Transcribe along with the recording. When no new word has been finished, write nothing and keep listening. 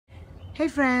Hey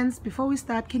friends, before we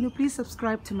start, can you please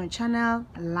subscribe to my channel,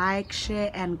 like, share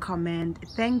and comment?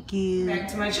 Thank you. Back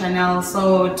to my channel.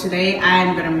 So today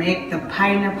I'm gonna make the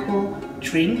pineapple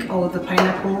drink or the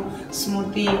pineapple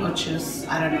smoothie or juice,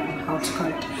 I don't know how to call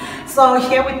it. So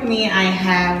here with me I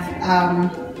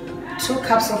have 2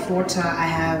 cups of water. I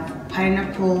have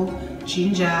pineapple,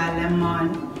 ginger,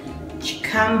 lemon,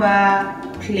 cucumber,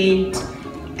 plate,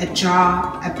 a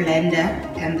jar, a blender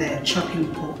and the chopping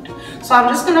board. So I'm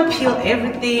just gonna peel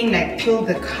everything, like peel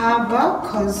the cover,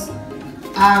 because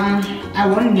I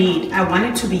want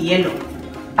it to be yellow.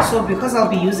 So because I'll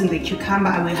be using the cucumber,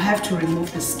 I will have to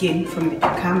remove the skin from the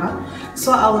cucumber.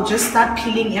 So I will just start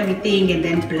peeling everything and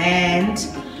then blend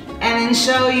and then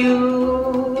show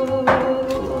you.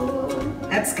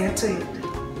 Let's get to it.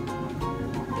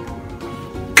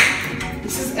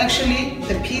 This is actually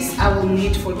the piece I will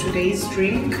need for today's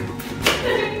drink.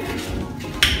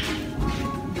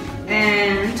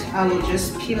 And I will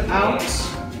just peel out.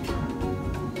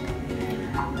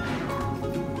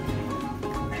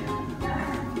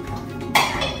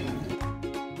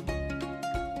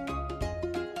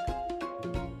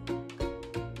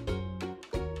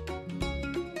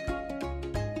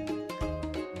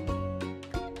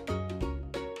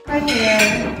 Right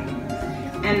here.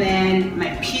 And then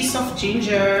my piece of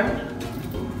ginger.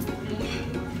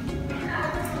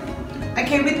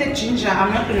 Okay, with the ginger,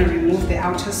 I'm not going to remove the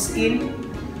outer skin.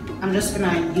 I'm just going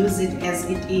to use it as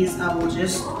it is. I will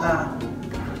just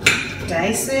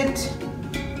dice it.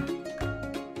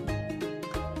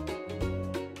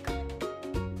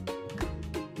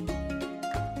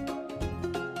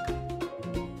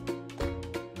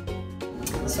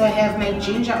 So I have my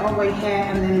ginger over here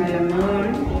and then my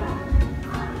lemon.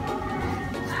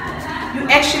 You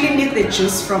actually need the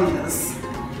juice from this,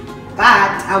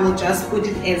 but I will just put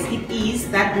it as it is.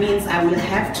 That means I will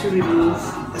have to remove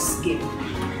the skin.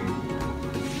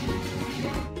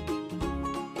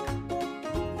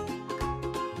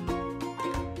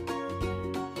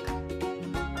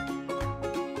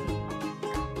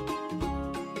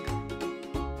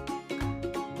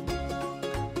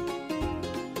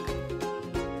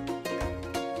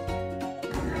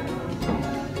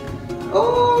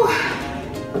 Oh,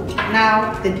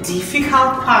 now the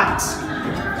difficult part.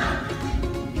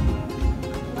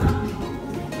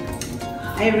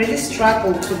 I really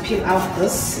struggle to peel out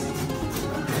this.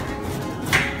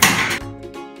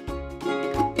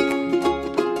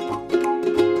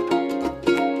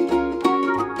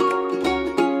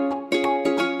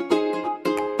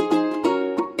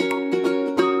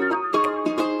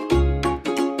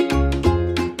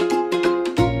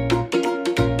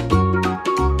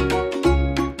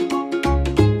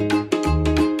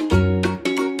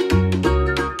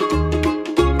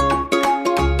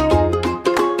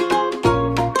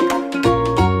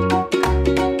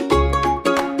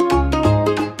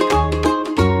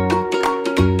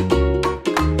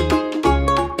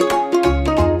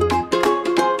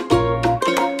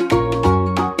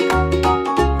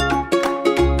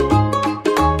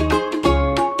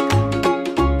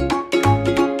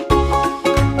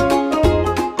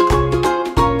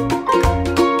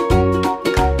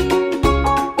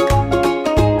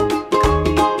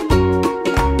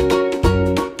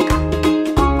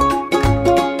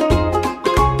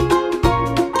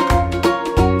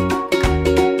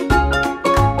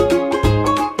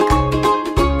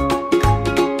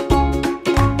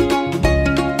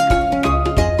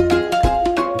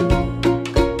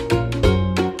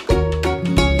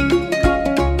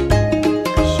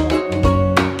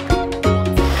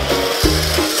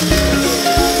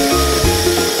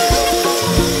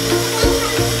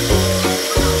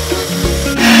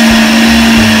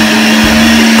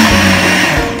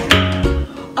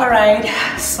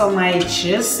 So my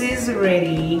juice is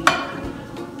ready.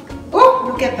 Oh,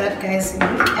 look at that, guys.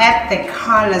 Look at the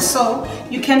color. So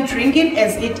you can drink it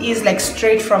as it is, like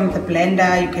straight from the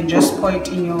blender. You can just pour it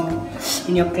in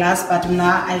your glass, but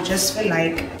now I just feel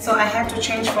like, so I had to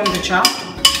change from the jar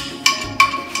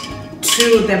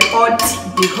to the pot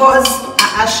because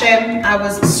I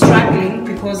was struggling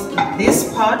because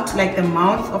this pot, like the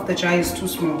mouth of the jar, is too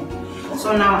small.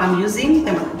 So now I'm using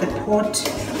the pot.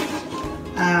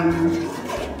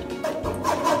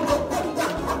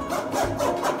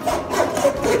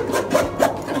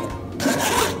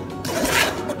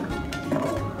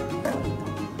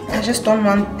 I just don't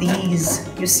want these,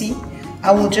 you see.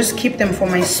 I will just keep them for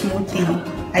my smoothie.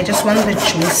 I just want the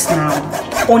juice now,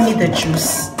 only the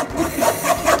juice.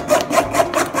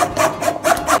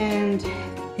 And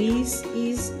this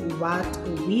is what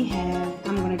we have.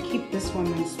 I'm gonna keep this for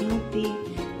my smoothie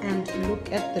and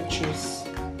look at the juice.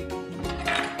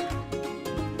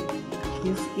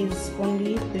 This is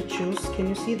only the juice. Can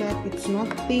you see that? It's not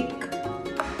thick.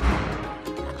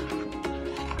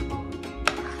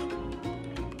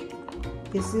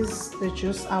 This is the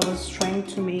juice I was trying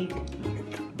to make.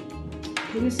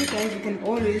 Can you see, guys? You can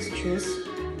always juice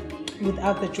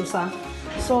without the juicer.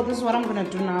 So this is what I'm gonna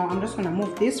do now. I'm just gonna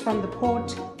move this from the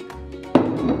pot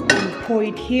and pour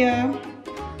it here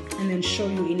and then show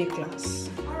you in a glass.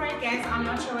 Alright guys, I'm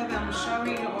not sure whether I'm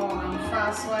showing or I'm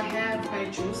fast. So I have my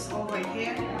juice over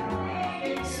here.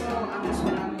 So I'm just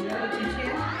gonna put it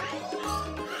here.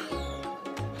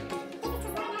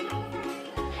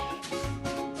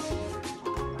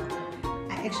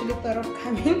 I actually thought of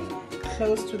coming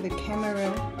close to the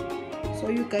camera so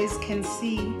you guys can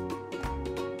see.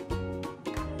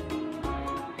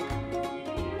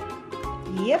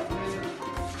 Yep.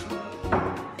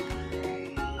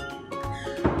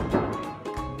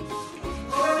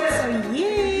 So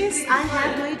yes, I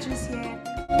have my juice here.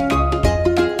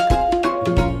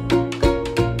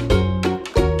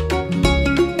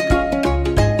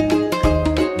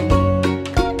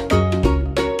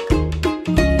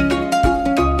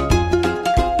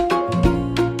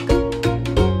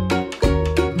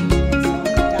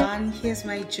 Here's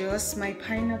my juice, my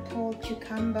pineapple,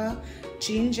 cucumber,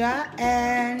 ginger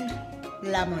and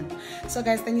lemon. So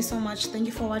guys, thank you so much. Thank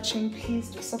you for watching. Please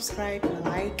do subscribe,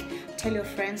 like, tell your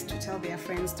friends to tell their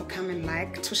friends to come and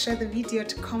like, to share the video,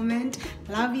 to comment.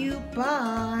 Love you.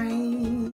 Bye.